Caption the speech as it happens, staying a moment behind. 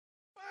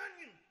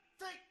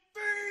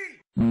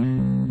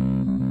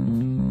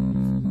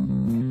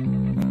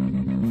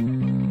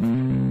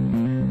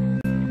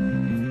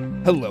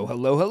Hello,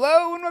 hello,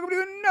 hello, and welcome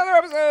to another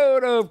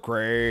episode of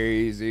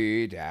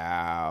Crazy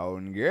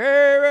Town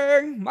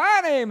Gaming. My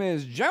name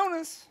is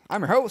Jonas.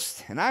 I'm your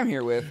host, and I'm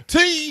here with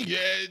TNT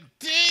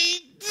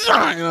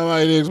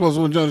Dinomight.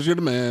 Explosive with Jonas. You're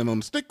the man on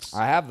the sticks.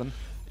 I have them.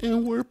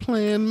 And we're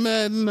playing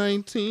Madden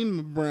 19,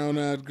 my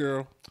brown-eyed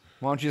girl.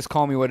 Why don't you just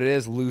call me what it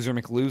is, Loser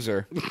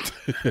McLoser?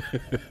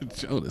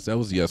 Jonas, that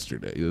was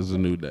yesterday. This is a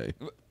new day.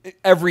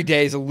 Every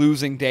day is a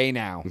losing day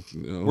now.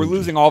 We're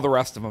losing all the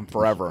rest of them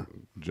forever.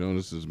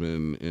 Jonas has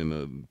been in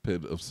a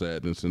pit of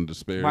sadness and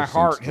despair. My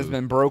heart has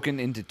been broken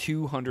into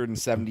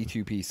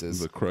 272 pieces.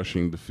 The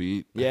crushing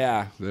defeat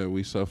that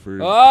we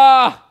suffered.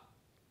 Ah!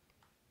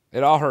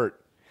 It all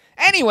hurt.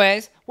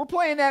 Anyways, we're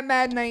playing that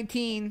Madden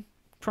 19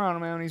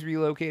 Toronto Mounties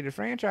Relocated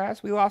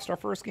franchise. We lost our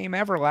first game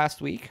ever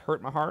last week.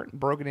 Hurt my heart.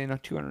 Broke it into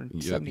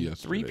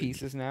 273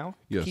 pieces now.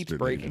 Keeps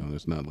breaking.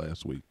 Jonas, not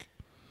last week.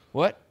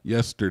 What?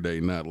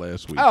 Yesterday, not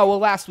last week. Oh, well,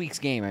 last week's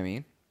game, I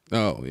mean.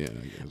 Oh,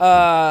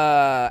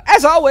 yeah.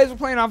 As always, we're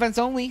playing offense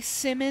only.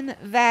 Simming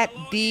that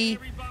D.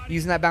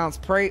 Using that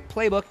balanced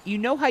playbook. You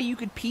know how you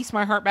could piece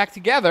my heart back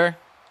together?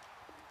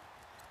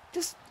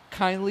 Just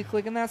kindly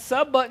clicking that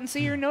sub button so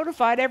you're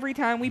notified every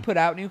time we put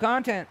out new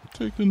content.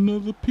 Take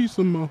another piece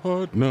of my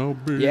heart now,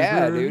 baby.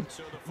 Yeah, dude.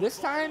 This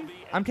time,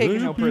 I'm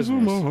taking no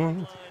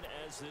prisoners.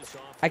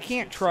 I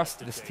can't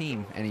trust this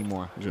team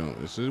anymore.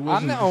 Jonas,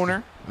 I'm the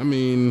owner. I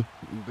mean,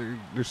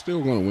 they're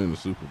still going to win the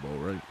Super Bowl,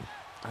 right?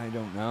 I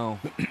don't know.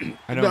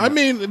 I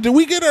mean, did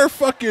we get our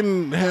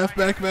fucking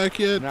halfback back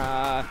yet?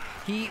 Nah.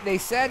 They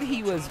said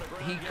he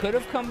could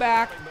have come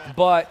back,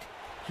 but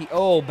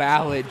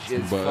Ballage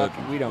is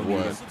fucking, we don't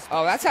need him.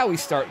 Oh, that's how we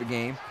start the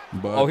game.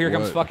 Here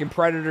comes fucking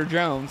Predator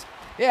Jones.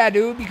 Yeah,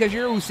 dude, because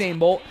you're Usain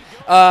Bolt.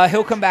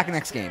 He'll come back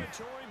next game.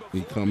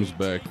 He comes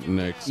back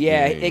next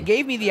game. It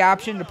gave me the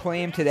option to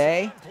play him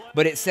today,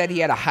 but it said he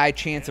had a high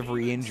chance of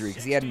re-injury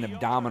because he had an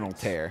abdominal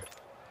tear.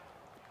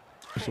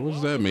 So what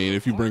does that mean?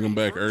 If you bring him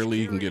back early,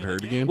 he can get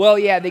hurt again? Well,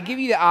 yeah, they give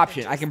you the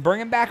option. I can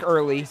bring him back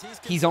early.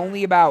 He's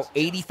only about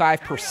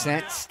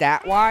 85%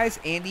 stat-wise,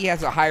 and he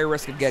has a higher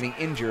risk of getting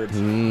injured.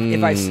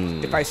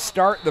 If I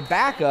start the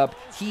backup,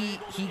 he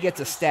gets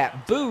a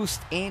stat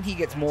boost, and he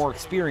gets more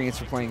experience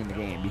for playing in the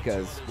game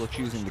because we're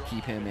choosing to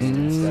keep him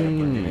in instead of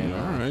bringing him in.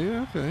 All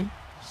right, okay.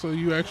 So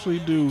you actually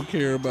do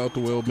care about the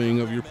well-being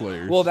of your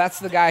players. Well, that's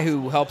the guy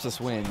who helps us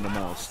win the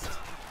most.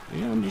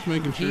 Yeah, I'm just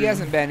making sure. He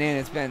hasn't been in.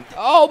 It's been...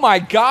 Oh, my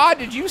God.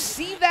 Did you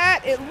see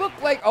that? It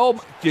looked like...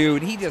 Oh,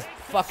 dude, he just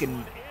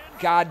fucking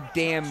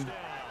goddamn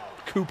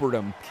Coopered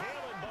him.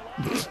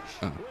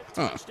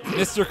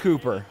 Mr.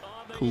 Cooper.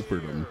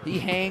 Coopered him.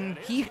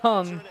 He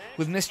hung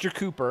with Mr.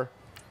 Cooper.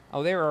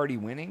 Oh, they were already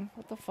winning?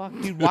 What the fuck?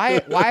 Dude, why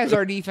is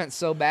our defense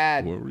so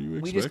bad? What were you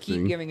expecting? We just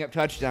keep giving up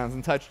touchdowns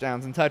and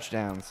touchdowns and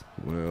touchdowns.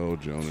 Well,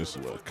 Jonas,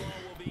 look.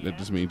 That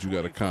just means you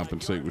got to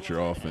compensate with your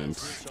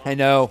offense. I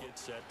know.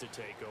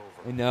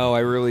 I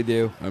really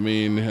do. I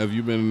mean, have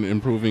you been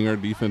improving our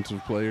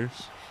defensive players?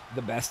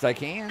 The best I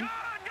can.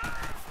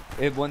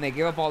 When they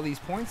give up all these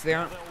points, they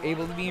aren't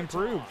able to be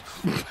improved.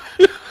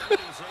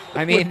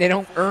 I mean, they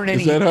don't earn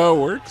any. Is that how it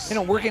works? They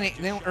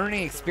don't earn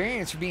any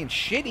experience for being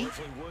shitty.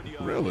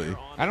 Really?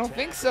 I don't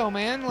think so,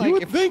 man. Like, you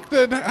would think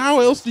that. How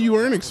else do you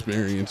earn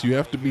experience? You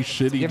have to be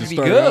shitty you have to be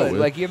start good. out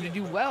with. Like, you have to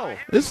do well.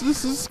 This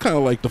is kind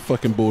of like the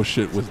fucking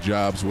bullshit with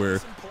jobs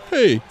where,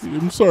 hey,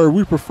 I'm sorry,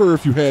 we prefer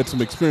if you had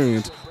some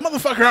experience.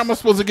 Motherfucker, how am I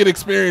supposed to get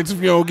experience if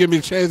you don't give me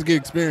a chance to get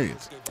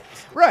experience?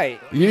 Right.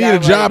 You need a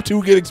job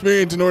to get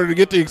experience in order to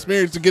get the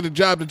experience to get a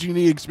job that you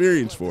need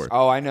experience for.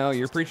 Oh, I know.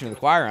 You're preaching to the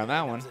choir on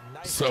that one.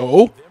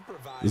 So,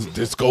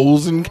 this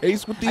goes in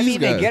case with these guys. I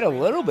mean, they get a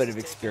little bit of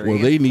experience.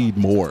 Well, they need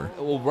more.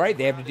 Well, right.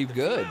 They have to do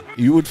good.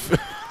 You would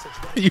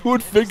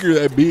figure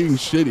that being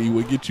shitty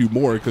would get you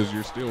more because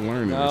you're still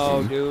learning.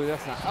 No, dude,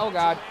 that's not. Oh,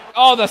 God.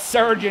 Oh, the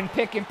surgeon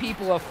picking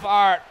people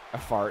apart. A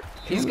fart.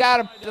 He's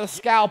got a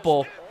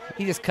scalpel.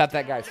 He just cut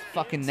that guy's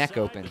fucking neck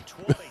open.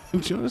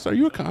 Jonas, are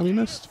you a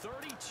communist?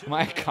 Am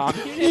I a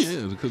communist?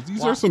 Yeah, because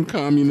these are some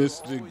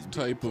communistic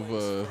type of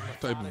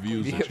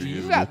views that you're You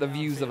using. got the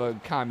views of a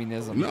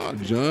communism. No,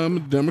 John, I'm a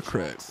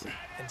Democrat.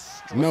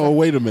 No,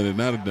 wait a minute,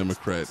 not a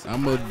Democrat.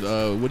 I'm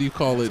a what do you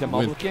call it?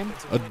 Republican?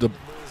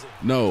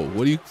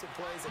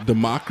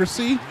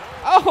 Democracy?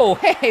 Oh,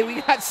 hey,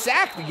 we got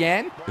sacked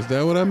again. Is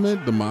that what I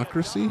meant?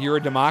 Democracy? You're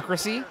a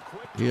democracy?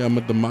 Yeah, I'm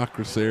a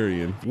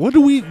democracyarian. What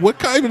do we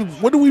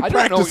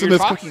practice in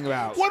this country?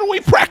 What do we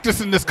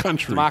practice in this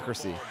country?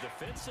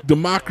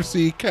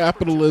 Democracy,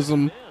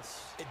 capitalism,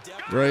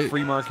 right?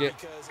 Free market.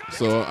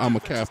 So I'm a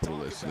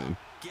capitalist then.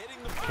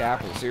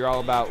 Capital. So you're all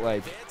about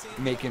like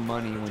making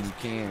money when you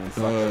can and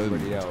fuck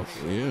everybody else.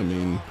 Yeah, I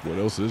mean, what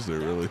else is there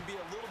really?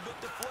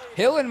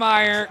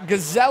 Hillenmeyer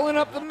gazelling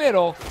up the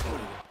middle.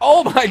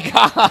 Oh my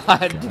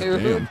God,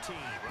 dude. Damn.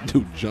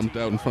 Dude jumped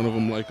out in front of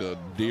him like a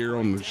deer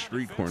on the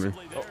street corner.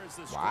 Oh,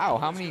 wow,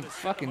 how many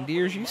fucking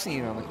deers you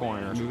seen on the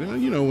corner?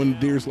 You know when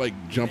deers like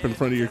jump in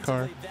front of your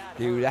car?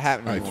 Dude, that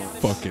happened to me once.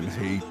 Fucking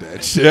hate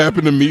that shit.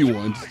 Happened to me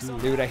once.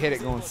 Dude, I hit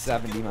it going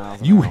 70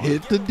 miles an hour. You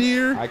hit the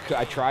deer?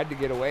 I tried to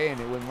get away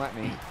and it wouldn't let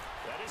me.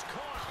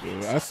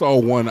 Yeah, I saw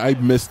one. I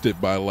missed it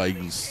by like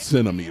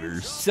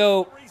centimeters.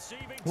 So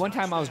one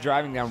time I was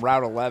driving down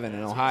Route 11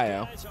 in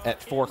Ohio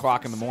at 4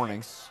 o'clock in the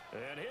morning.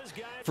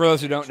 For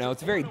those who don't know,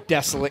 it's a very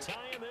desolate.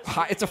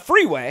 It's a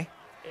freeway,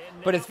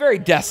 but it's very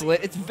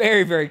desolate. It's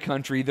very, very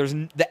country.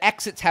 The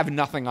exits have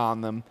nothing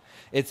on them.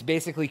 It's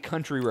basically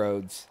country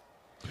roads.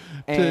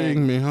 Take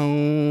me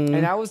home.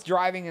 And I was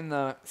driving in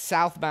the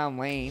southbound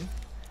lane,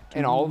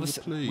 and all of a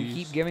sudden we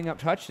keep giving up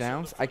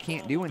touchdowns. I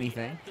can't do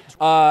anything.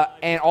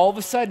 And all of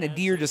a sudden a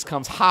deer just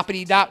comes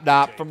hoppity dop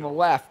dop from the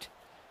left.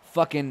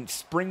 Fucking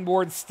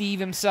springboard Steve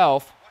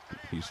himself.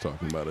 He's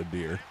talking about a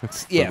deer.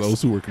 Yes. For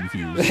those who were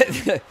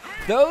confused.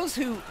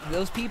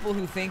 those people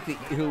who think that,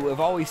 who have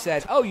always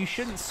said, "Oh, you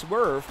shouldn't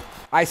swerve."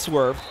 I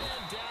swerved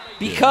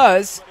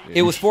because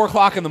it was 4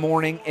 o'clock in the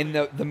morning, and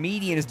the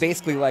median is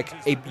basically like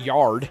a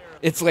yard.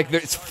 It's like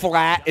it's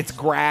flat, it's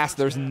grass,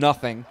 there's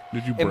nothing.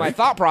 Did you brake? And my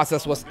thought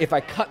process was, if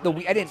I cut the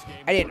wheel, I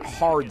didn't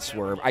hard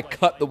swerve. I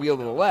cut the wheel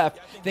to the left,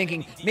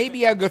 thinking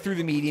maybe I'll go through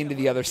the median to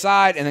the other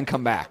side and then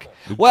come back.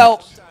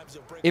 Well,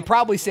 it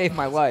probably saved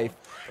my life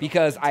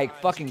because I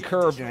fucking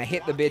curved and I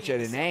hit the bitch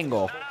at an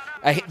angle.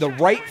 I hit the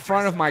right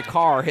front of my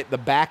car, hit the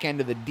back end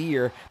of the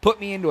deer,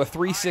 put me into a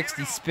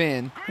 360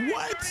 spin.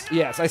 What?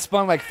 Yes, I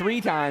spun like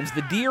 3 times.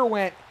 The deer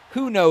went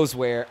who knows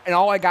where, and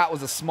all I got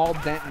was a small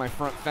dent in my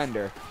front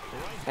fender.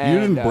 And, you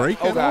didn't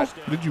brake at all?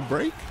 Did you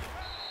brake?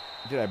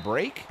 Did I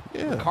brake?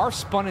 Yeah. The car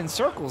spun in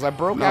circles. I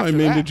broke no, after I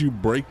mean, that. did you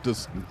brake to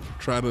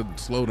try to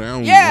slow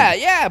down?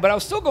 Yeah, but I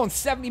was still going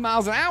 70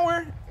 miles an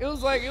hour. It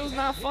was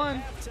not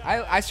fun.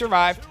 I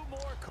survived.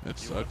 That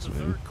sucks,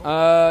 man.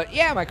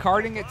 Yeah, my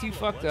car didn't get too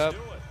fucked up.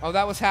 Oh,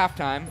 that was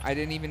halftime. I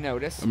didn't even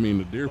notice. I mean,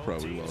 the deer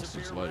probably lost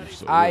its life.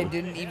 So I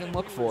didn't even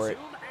look for it.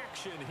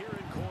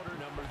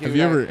 Dude, have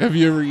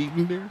you ever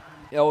eaten deer?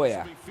 Oh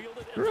yeah.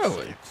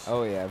 Really?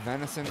 Oh yeah,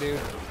 venison, dude.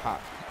 Hot.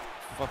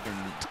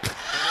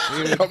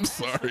 Fucking. Dude. I'm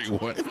sorry.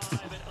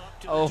 What?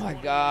 Oh my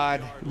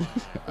God.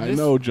 I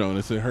know,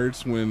 Jonas. It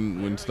hurts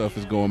when stuff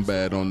is going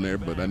bad on there,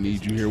 but I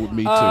need you here with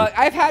me too.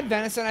 I've had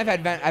venison. I've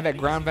had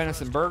ground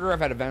venison burger. I've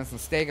had a venison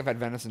steak. I've had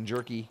venison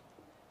jerky.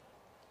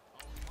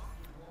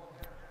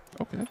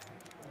 Okay. What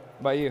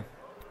about you?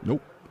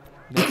 Nope.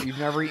 No, you've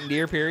never eaten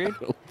deer, period?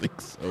 I don't think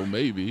so.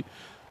 Maybe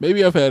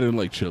I've had it in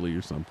like chili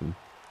or something.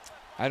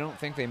 I don't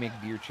think they make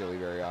deer chili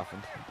very often.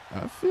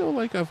 I feel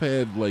like I've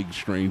had like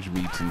strange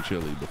meats in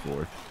chili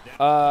before.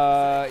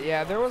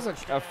 Yeah, there was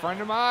a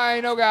friend of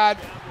mine. Oh God.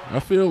 I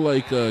feel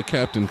like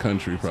Captain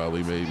Country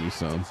probably made me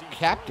some.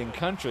 Captain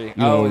Country.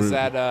 No, is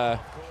that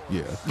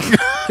Yeah.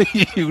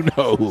 You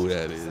know who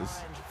that is.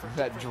 Is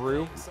that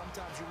Drew?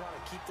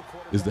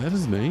 Is that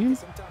his name?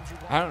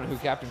 I don't know who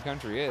Captain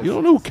Country is. You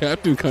don't know who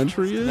Captain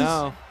Country is?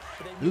 No.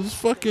 It was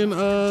fucking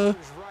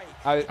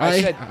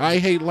I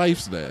Hate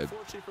Life's dad.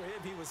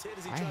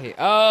 I hate.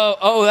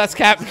 Oh, that's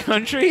Captain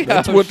Country.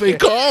 That's what they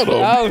called him.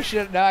 Oh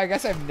shit! No, I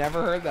guess I've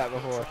never heard that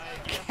before.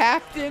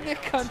 Captain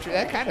Country.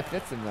 That kind of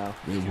fits him though.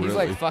 Yeah, He's really.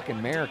 like fucking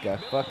America.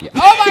 Fuck yeah.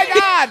 Oh my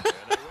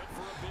God!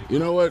 You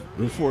know what?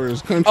 Before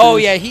his country. Oh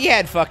yeah, he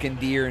had fucking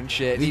deer and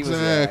shit. He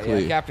Exactly.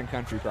 was, yeah, Captain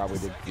Country probably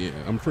did. Yeah,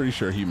 I'm pretty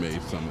sure he made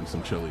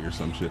some chili or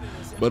some shit.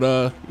 But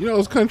you know,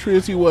 as country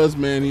as he was,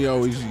 man, he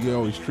always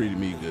treated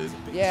me good.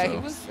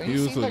 Yeah, so he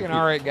seemed like an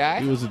alright guy.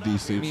 He was a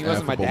decent. I mean, he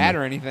wasn't my dad man.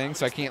 or anything,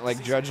 so I can't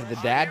like judge the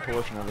dad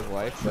portion of his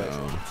life. But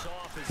No.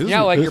 you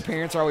know, like your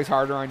parents are always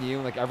harder on you,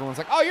 and like everyone's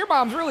like, "Oh, your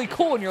mom's really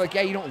cool," and you're like,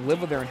 "Yeah, you don't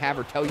live with her and have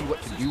her tell you what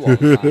to do all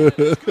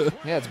the time."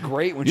 Yeah, it's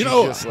great when she's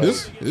just like,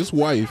 his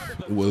wife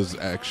was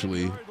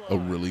actually a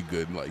really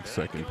good like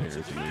second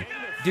parent to me.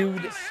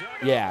 Dude,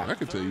 yeah. I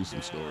could tell you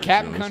some stories.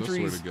 Captain Jonas,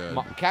 Country's I swear to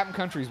God. Captain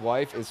Country's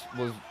wife was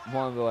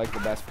one of the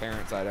best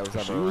parents I was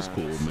ever. She was around.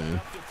 cool,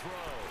 man.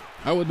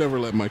 I would never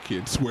let my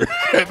kids swear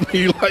at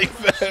me like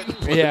that.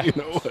 But, Yeah. you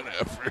know,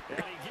 whatever.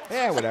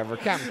 Yeah, whatever.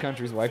 Captain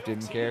Country's wife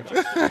didn't care.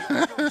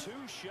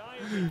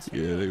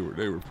 Yeah, they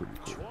were pretty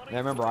cool. I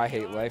remember I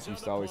Hate Life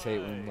used to always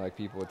hate when like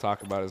people would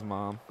talk about his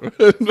mom.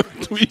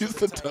 We used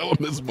to tell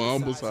him his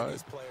mom was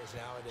hot.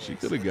 She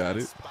could have got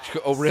it.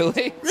 Oh,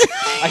 really?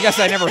 I guess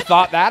I never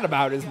thought that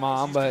about his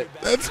mom, but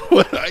That's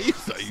what I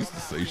used to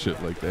say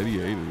shit like that. He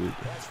hated it.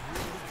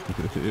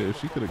 Yeah,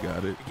 she could have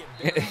got it.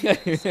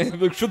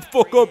 like, shut the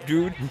fuck up,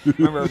 dude.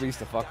 Remember we used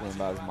to fuck with him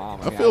about his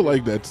mom. I feel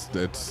like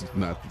that's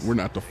not. We're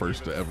not the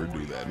first to ever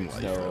do that in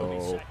life,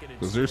 though.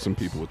 Because there's some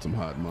people with some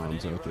hot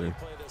moms out there.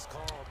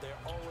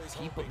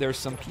 There's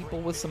some people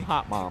with some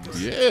hot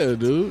moms. Yeah,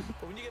 dude.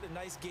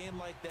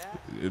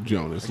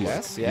 Jonas, look,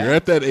 Yes, yeah. you're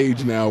at that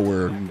age now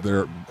where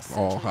they're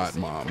all hot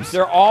moms.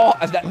 They're all.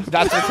 That's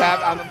what's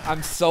happening.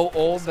 I'm so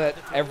old that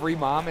every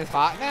mom is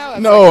hot now.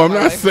 That's No, like I'm my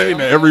not life saying is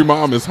that going every on.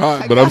 mom is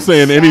hot, I but I'm got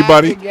saying sad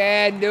anybody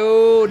again,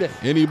 dude.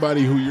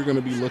 who you're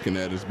gonna be looking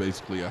at is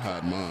basically a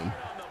hot mom.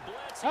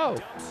 Oh,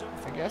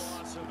 I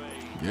guess.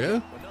 Yeah,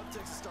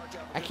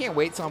 I can't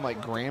wait till I'm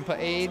like grandpa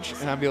age,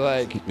 and I'll be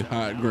like,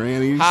 hot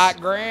grannies.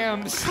 hot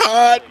grams.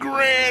 Hot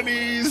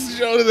grannies.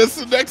 Jonas, that's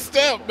the next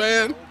step,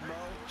 man.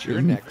 Your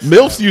next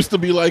MILFs step. used to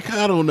be like,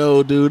 I don't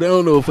know, dude. I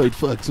don't know if I'd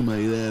fuck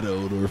somebody that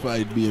old or if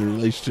I'd be in a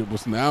relationship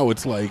with. Now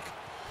it's like,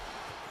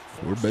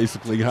 We're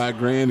basically hot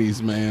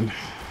grannies, man.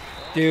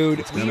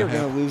 Dude, we are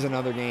going to lose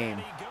another game.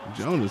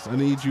 Jonas, I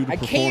need you to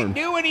perform. I can't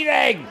do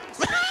anything.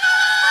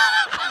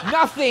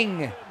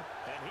 Nothing.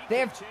 They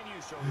have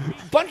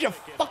a bunch of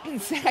fucking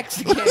sacks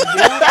again, dude.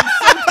 I'm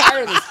so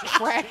tired of this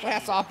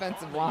trash-ass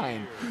offensive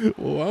line.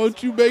 Well, why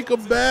don't you make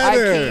them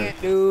better? I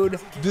can't, dude.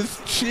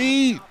 Just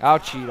cheat. I'll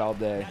cheat all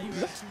day.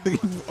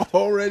 You've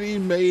already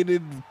made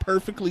it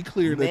perfectly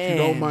clear that you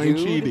don't mind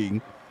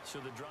cheating.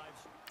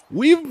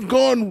 We've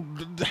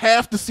gone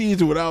half the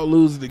season without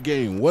losing the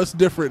game. What's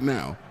different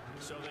now?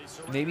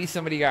 Maybe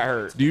somebody got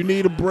hurt. Do you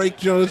need a break,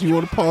 Jonas? You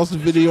want to pause the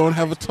video and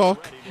have a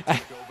talk?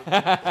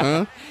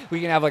 Huh?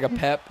 We can have like a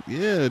pep.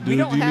 Yeah, dude. We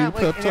don't have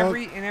like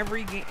in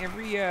every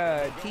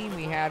team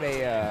we had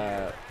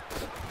a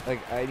like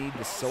I need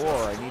to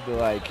soar. I need to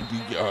like.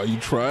 You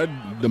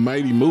tried the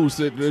Mighty Moose.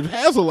 It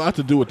has a lot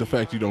to do with the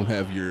fact you don't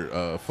have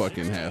your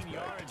fucking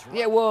halfback.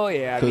 Yeah, well,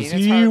 yeah. Because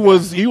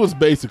he was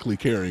basically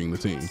carrying the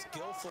team.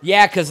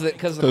 Yeah, because the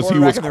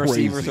quarterback and the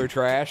receivers are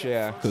trash.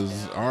 Yeah,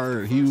 because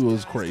he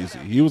was crazy.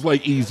 He was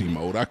like easy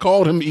mode. I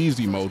called him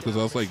easy mode because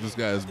I was like, this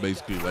guy is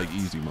basically like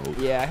easy mode.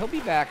 Yeah, he'll be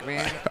back,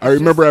 man. I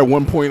remember at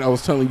one point I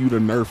was telling you to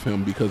nerf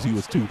him because he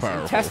was too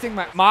powerful. Testing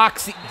my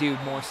moxie, dude.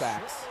 More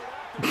sacks,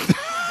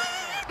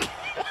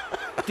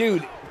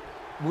 dude.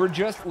 We're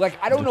just like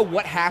I don't know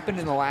what happened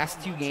in the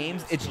last 2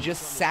 games. It's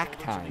just sack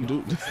time.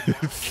 Dude,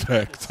 it's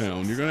sack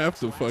town. You're gonna have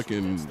to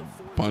fucking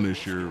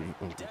punish your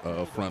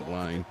front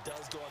line.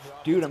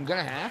 Dude, I'm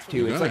gonna have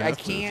to. It's like I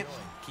can't.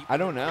 I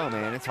don't know,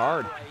 man. It's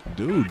hard.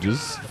 Dude,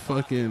 just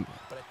fucking.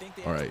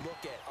 All right.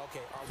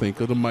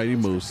 Think of the Mighty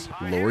Moose.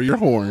 Lower your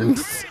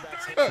horns.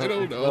 I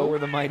don't know. Lower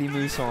the Mighty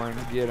Moose horn.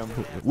 Get him.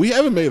 We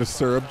haven't made a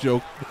syrup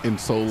joke in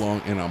so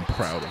long, and I'm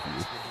proud of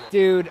you.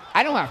 Dude,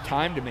 I don't have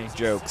time to make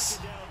jokes.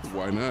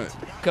 Why not?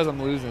 Because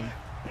I'm losing.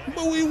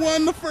 But we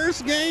won the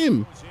first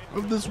game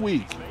of this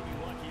week.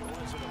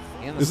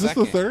 Is this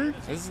the third?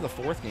 This is the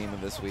 4th game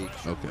of this week.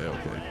 Okay.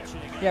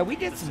 Yeah, we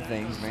did some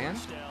things, man.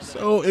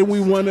 So, and we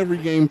won every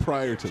game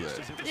prior to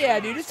that. Yeah,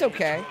 dude, it's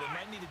okay.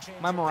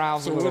 My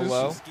morale's a little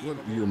low.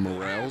 Your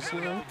morale's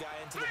low?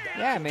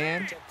 Yeah,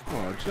 man.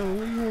 Oh, Joe,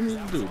 what do you want me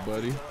to do,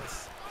 buddy?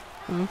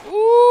 Huh?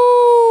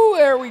 Ooh,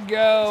 there we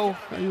go.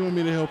 How you want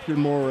me to help your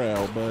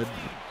morale, bud?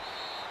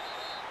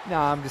 No,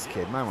 I'm just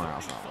kidding. My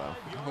morale's not low.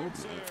 I hope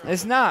not.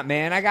 It's not,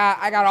 man. I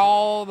got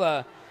all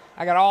the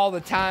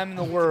time in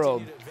the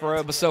world.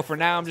 So for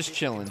now, I'm just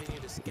chilling.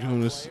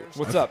 Jonas,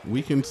 what's up?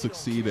 We can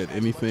succeed at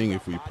anything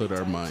if we put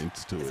our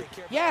minds to it.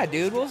 Yeah,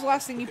 dude. What was the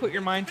last thing you put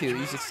your mind to that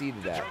you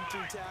succeeded at?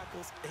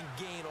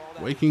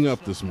 Waking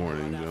up this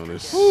morning,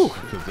 Jonas.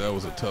 Because that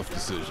was a tough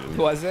decision.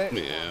 Was it?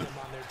 Yeah.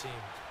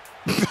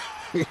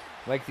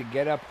 Like to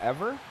get up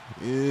ever?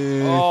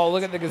 Yeah. Oh,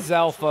 look at the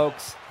gazelle,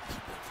 folks.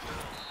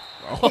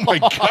 Oh, my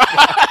God.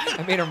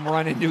 I made them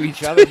run into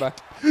each other.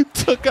 But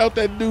took out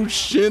that dude's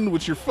shin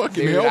with your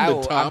fucking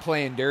helmet top. I'm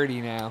playing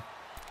dirty now.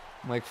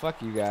 I'm like,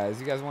 fuck you guys.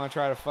 You guys want to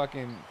try to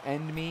fucking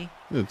end me?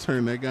 Yeah,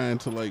 turn that guy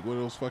into like what are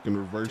those fucking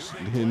reverse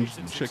hinge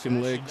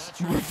chicken legs?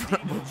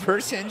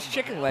 Reverse hinge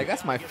chicken leg.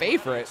 That's my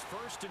favorite.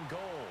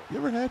 You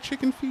ever had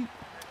chicken feet?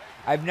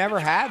 I've never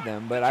had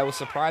them, but I was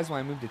surprised when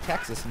I moved to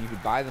Texas and you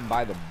could buy them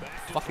by the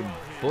fucking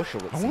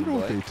bushel. I wonder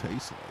what they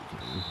taste like,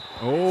 man.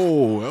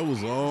 Oh, that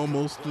was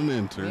almost an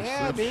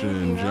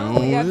interception, Jonas.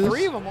 We had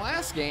 3 of them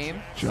last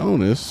game.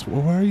 Jonas,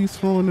 well, why are you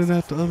throwing it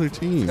at the other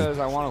team? Because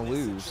I want to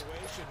lose.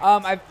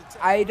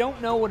 I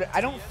don't know what. I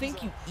don't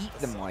think you eat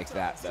them like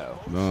that though.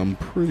 No, I'm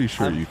pretty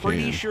sure you can. I'm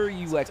pretty sure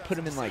you like put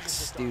them in like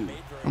stew.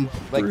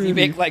 Like you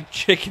make like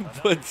chicken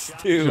foot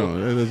stew. No,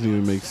 that doesn't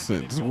even make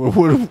sense.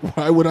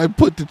 Why would I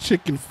put the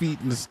chicken feet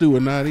in the stew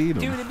and not eat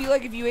them? Dude, it'd be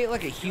like if you ate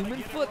like a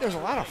human foot. There's a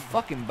lot of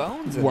fucking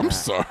bones in I'm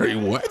sorry,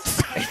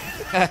 what?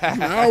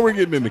 Now we're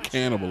getting into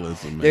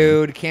cannibalism, man.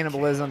 Dude,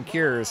 cannibalism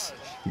cures.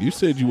 You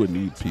said you wouldn't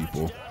eat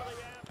people.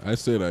 I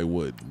said I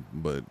would,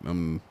 but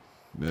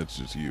that's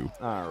just you.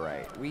 All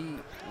right,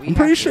 I'm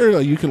pretty sure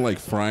like, you can like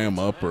fry them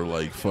up or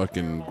like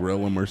fucking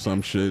grill them or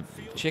some shit.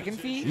 Chicken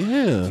feet?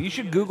 Yeah. You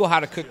should Google how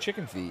to cook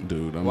chicken feet.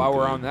 Dude, while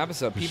we're on the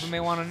episode, people may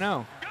want to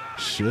know.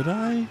 Should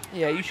I?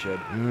 Yeah, you should.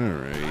 All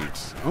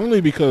right. Only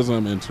because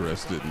I'm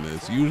interested in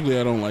this. Usually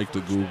I don't like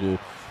to Google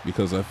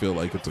because I feel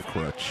like it's a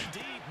crutch.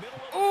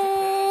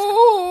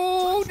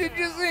 Oh, did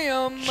you see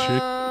him?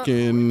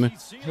 Chicken.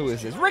 Who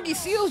is this? Ricky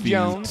Seals feet.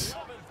 Jones.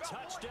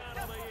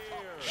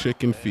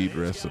 Chicken feet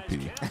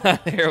recipe.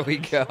 There we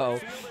go.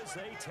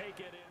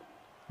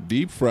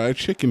 Deep fried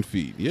chicken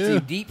feet. Yeah. So you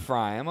deep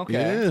fry them. Okay.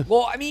 Yeah.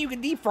 Well, I mean, you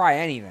can deep fry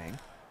anything.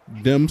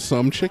 Dim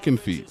sum chicken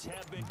feet.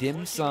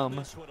 Dim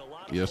sum.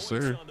 Yes,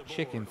 sir.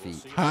 Chicken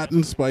feet. Hot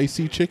and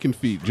spicy chicken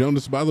feet.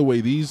 Jonas, by the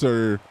way, these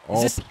are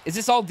all... Is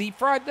this all deep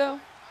fried, though?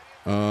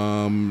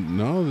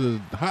 No, the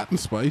hot and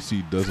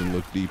spicy doesn't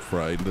look deep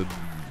fried. The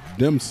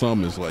dim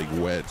sum is like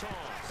wet.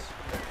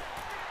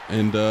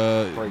 And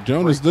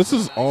Jonas, this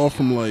is all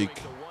from like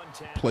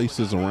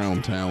places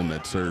around town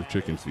that serve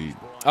chicken feet.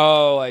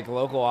 Oh, like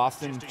local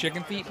Austin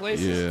chicken feet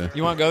places? Yeah.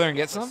 You want to go there and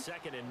get some?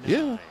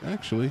 Yeah,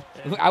 actually.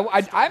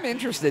 I'm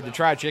interested to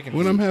try chicken feet.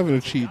 When I'm having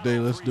a cheat day,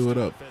 let's do it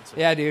up.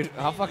 Yeah, dude.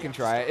 I'll fucking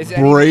try it.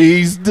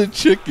 Braised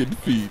chicken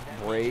feet.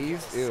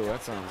 Braised? Ew,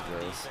 that sounds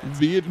gross.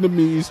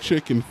 Vietnamese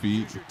chicken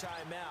feet.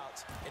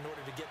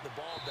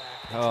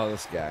 Oh,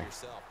 this guy.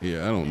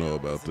 Yeah, I don't know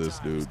about this,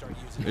 dude.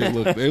 They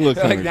look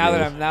kind of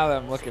now that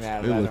I'm looking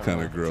at it. They look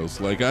kind of gross.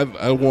 Like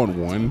I want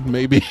one,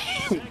 maybe.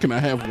 Can I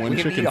have one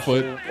chicken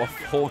foot? A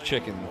whole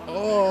chicken.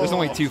 Oh. There's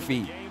only 2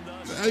 feet.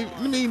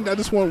 I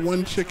just want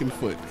one chicken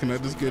foot. Can I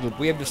just get a?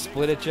 We have to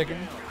split a chicken.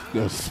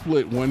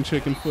 Split one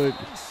chicken foot.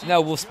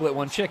 No, we'll split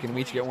one chicken.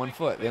 We each get 1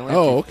 foot. They only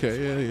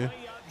okay, yeah.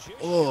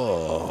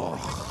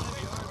 Oh.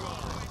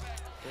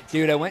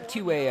 Dude, I went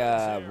to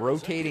a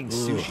rotating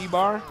sushi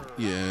bar.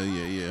 Yeah.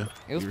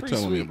 It was you were pretty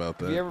telling sweet. me about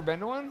that. Have you ever been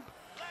to one?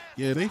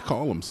 Yeah, they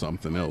call them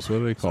something else. What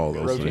do they call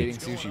those rotating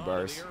things? Sushi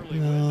bars.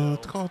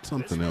 It's called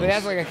something else. It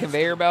has like a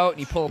conveyor belt, and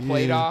you pull a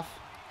plate off.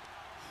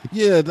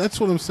 Yeah, that's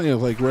what I'm saying.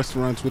 Like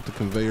restaurants with the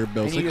conveyor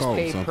belts, and you they call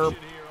just them paid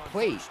something. per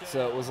plate.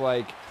 So it was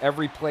like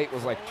every plate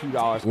was like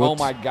 $2. Oh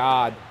my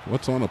god!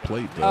 What's on a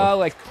plate though?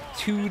 Like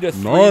 2 to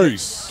 3.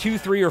 Nice. 2,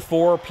 3, or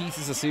 4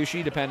 pieces of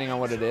sushi, depending on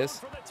what it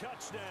is.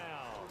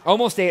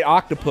 Almost ate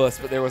octopus,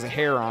 but there was a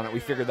hair on it. We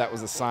figured that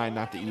was a sign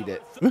not to eat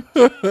it.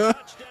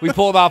 We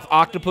pulled off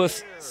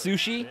octopus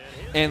sushi,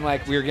 and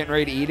like we were getting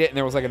ready to eat it, and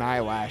there was like an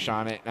eyelash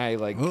on it. And I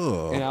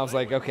was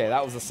like, okay,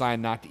 that was a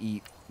sign not to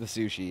eat the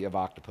sushi of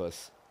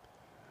octopus.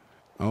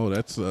 Oh,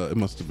 that's it.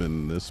 Must have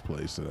been this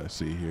place that I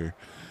see here.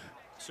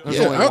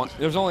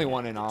 There's only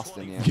one in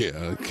Austin. Yeah.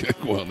 Okay.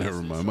 Well,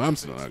 never mind. I'm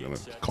still not gonna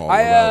call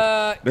it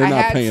out. They're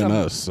not paying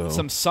us. So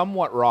some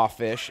somewhat raw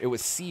fish. It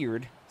was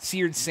seared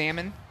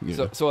salmon.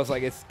 Yeah. So it's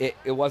like it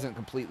wasn't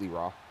completely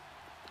raw.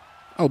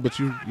 Oh, but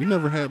you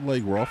never had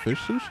like raw fish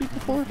sushi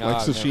before, No,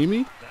 like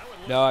sashimi?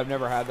 No, I've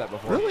never had that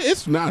before. Really,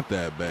 it's not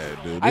that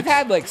bad, dude. I've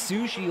had like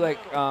sushi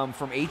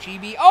from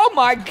HEB. Oh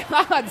my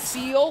god,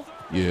 seal!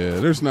 Yeah,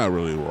 there's not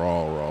really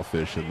raw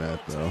fish in that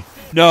though.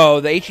 No,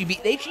 the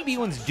HEB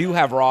ones do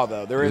have raw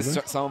though. There is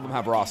some of them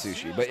have raw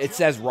sushi, but it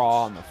says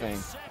raw on the thing.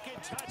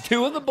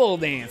 Doing the bull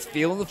dance,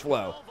 feeling the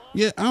flow.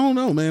 Yeah, I don't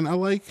know, man. I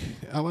like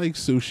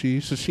sushi.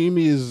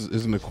 Sashimi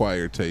is an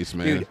acquired taste,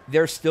 man. Dude,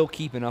 they're still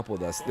keeping up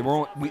with us.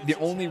 The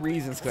only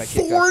reasons because I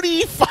kicked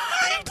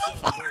 45 to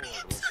 40.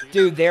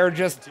 Dude, they're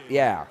just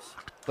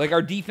like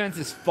our defense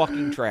is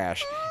fucking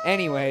trash.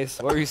 Anyways,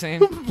 what were you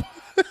saying?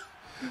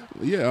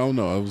 Yeah, I don't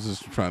know. I was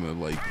just trying to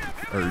like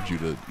urge you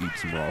to eat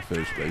some raw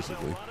fish,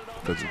 basically,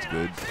 because it's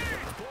good.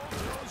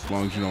 As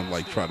long as you don't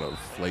like try to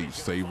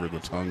savor the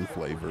tongue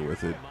flavor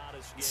with it.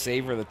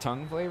 Savor the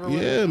tongue flavor?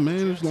 Yeah,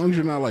 man. As long as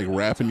you're not like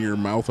wrapping your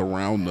mouth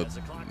around the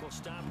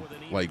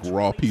like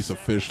raw piece of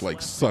fish,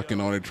 like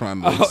sucking on it,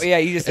 trying to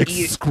you just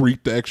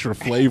excrete the extra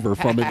flavor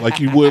from it, like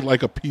you would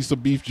like a piece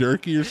of beef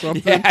jerky or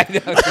something. Yeah, I know.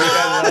 Dude,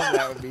 I love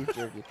that with beef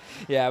jerky.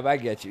 Yeah, but I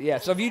get you. Yeah,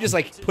 so if you just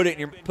like put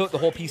the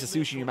whole piece of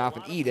sushi in your mouth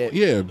and eat it.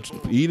 Yeah,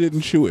 eat it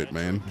and chew it,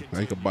 man.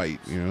 Like a bite,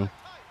 you know.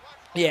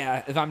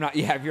 Yeah,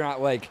 if you're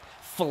not like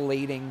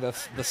filleting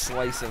the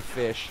slice of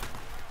fish.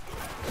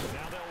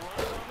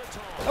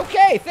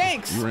 Okay,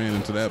 thanks. You ran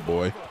into that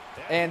boy.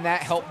 And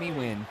that helped me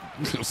win.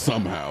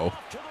 Somehow.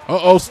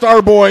 Uh-oh,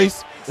 Star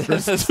Boys.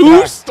 There's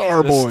 2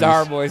 Star Boys. The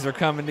Star Boys are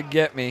coming to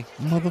get me.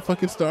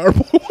 Motherfucking Star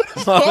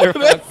Boys. All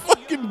that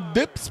fucking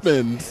dip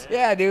spins.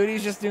 Yeah, dude,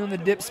 he's just doing the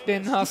dip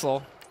spin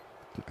hustle.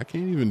 I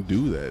can't even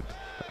do that.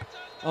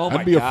 Oh my God.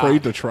 I'd be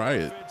afraid to try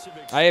it.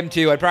 I am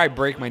too. I'd probably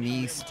break my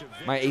knees.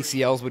 My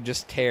ACLs would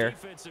just tear.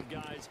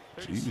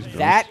 Jeez,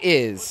 that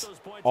is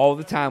all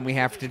the time we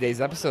have for today's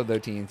episode, though,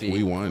 TNT.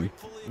 We won.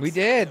 We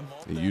did.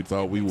 And you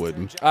thought we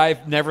wouldn't. I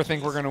never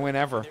think we're going to win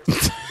ever.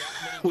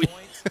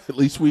 At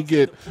least we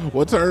get,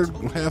 what's our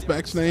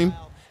halfback's name?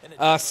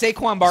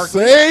 Saquon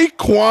Barkley.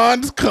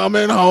 Saquon's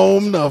coming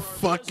home to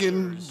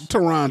fucking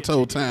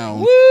Toronto town.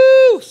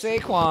 Woo!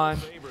 Saquon,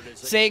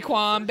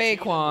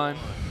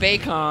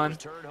 Bacon.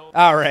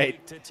 All right.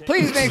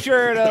 Please make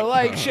sure to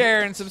like,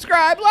 share, and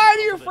subscribe. Lie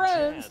to your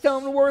friends. Tell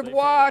them they're worth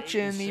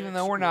watching, even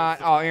though we're not.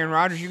 Oh, Aaron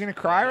Rodgers, you going to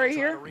cry right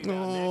here?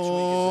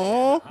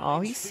 Oh,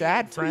 he's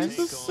sad, friends.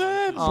 He's a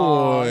sad boy.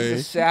 Oh,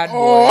 he's a sad boy.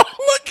 Oh,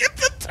 look at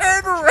the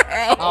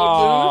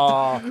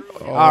turnaround,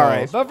 dude. All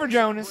right. But for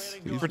Jonas,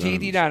 for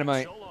TNT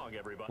Dinomight,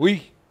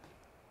 we